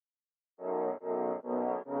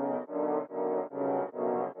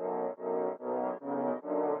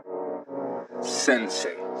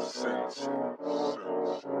Sensei. Do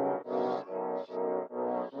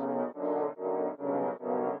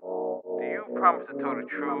you promise to tell the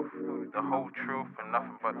truth, the whole truth, and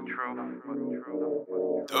nothing but the truth?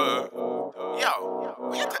 Yo,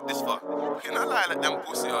 where you take this for? You cannot lie like them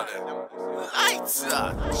pussy all there. Lights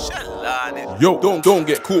out, shalani. Yo, don't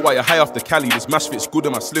get caught while you're high off the Cali. This mash fit's good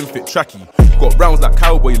and my slim fit tracky. Got rounds like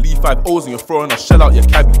cowboy, leave 5 O's and you're throwing a shell out your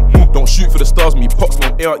cabbie. Don't shoot for the stars, me pox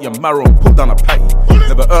won't air out your marrow and put down a patty.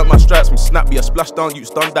 Never earned my stripes from Snappy, I splashed down, you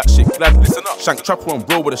done that shit gladly. Listen up, shank trap one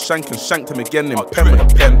bro with a shank and shanked him again in pen with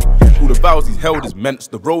a pen. All the vows he's held is meant,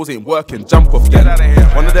 the rolls ain't working, jump off then.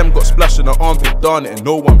 One of them got splashed in the armpit, darn it, and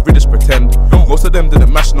no one British pretend. Most of them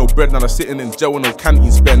didn't mash no bread, now they're sitting in jail with no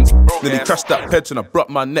canteen spends. Nearly crashed that pedge and I broke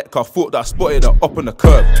my neck, I thought that I spotted her up on the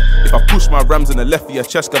curb. If I push my rams in the left of your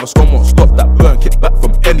chest, gather scum won't stop that burn. Kick back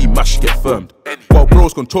from any mash, get firmed. While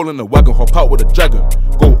bros controlling the wagon, hop out with a dragon.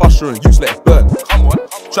 Go usher and use, let it burn.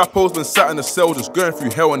 Trapo's been sat in the cell just going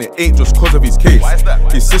through hell and it ain't just cause of his case.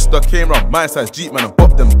 His sister came round my size Jeep man and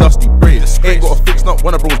bopped them dusty braids. Ain't got to fix not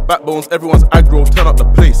one of bro's backbones, everyone's aggro, turn up the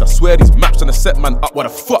place. I swear these maps on the set man up, why the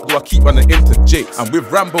fuck do I keep running into Jakes? And with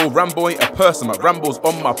Rambo ain't a person, my Rambo's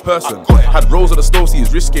on my person. Had rolls of the stove, see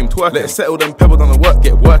his wrist game twerking. Let it settle then pebble down the work,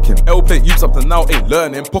 get working. L-plate youths up to now ain't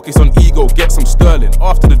learning, pockets on ego, get some sterling.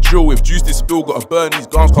 After the drill with juice this spill, gotta burn these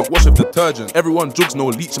garms, can't wash with detergent. Everyone jugs, no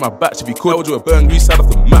leech in my batch, if he could, I would burn grease side of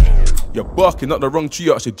the map. You're barking up the wrong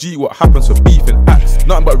tree, ask your G what happens for beef and acts.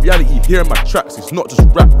 Nothing but reality here in my tracks, it's not just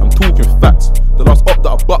rap, I'm talking facts. The last up that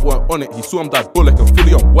I butt weren't on it, he saw him die bullock and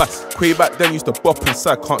fully on wax. Quay back then used to bop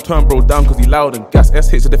inside, can't turn bro down cause he loud and gas.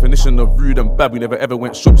 SH's the definition of rude and bad, we never ever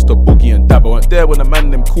went shops to boogie and dab. I weren't there when the man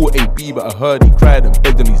them caught AB, but I heard he cried and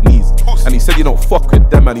begged on his knees. And he said you don't fuck with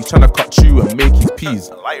them man, he's trying to cut you and make his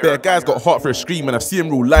peas. Bare guys got heart for a scream and I see him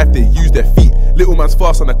real life, they use their feet. Little man's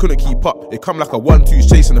fast and I couldn't keep up, it come like a 1-2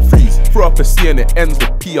 chasing a freeze. Throw up a C and it ends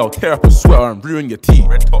with P, I'll tear up a sweater and ruin your tee.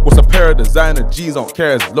 What's a pair of designer G's, I don't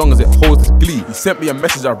care as long as it holds this glee. He sent me a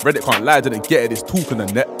message, I've read it, can't lie, didn't get it, it's talk on the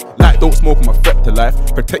net. Like don't smoke on my threat to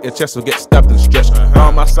life, protect your chest or get stabbed and stretched.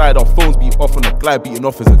 Round my side our phones be off on the glide, beating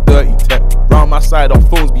off is a dirty tech. Round my side our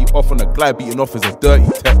phones be off on the glide, beating off is a dirty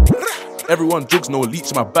tech. Everyone jugs, no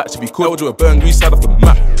leech in my batch, if he could, I would do a burn grease side of the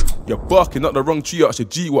map. You're barking up the wrong tree, ask your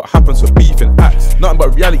G what happens for beef and acts. Nothing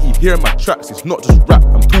but reality here in my tracks, it's not just rap,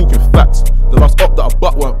 I'm talking facts. The last up that I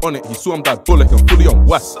butt weren't on it, he saw him die bullock and fully on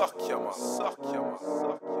wax.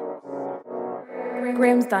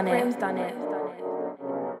 Grim's done it.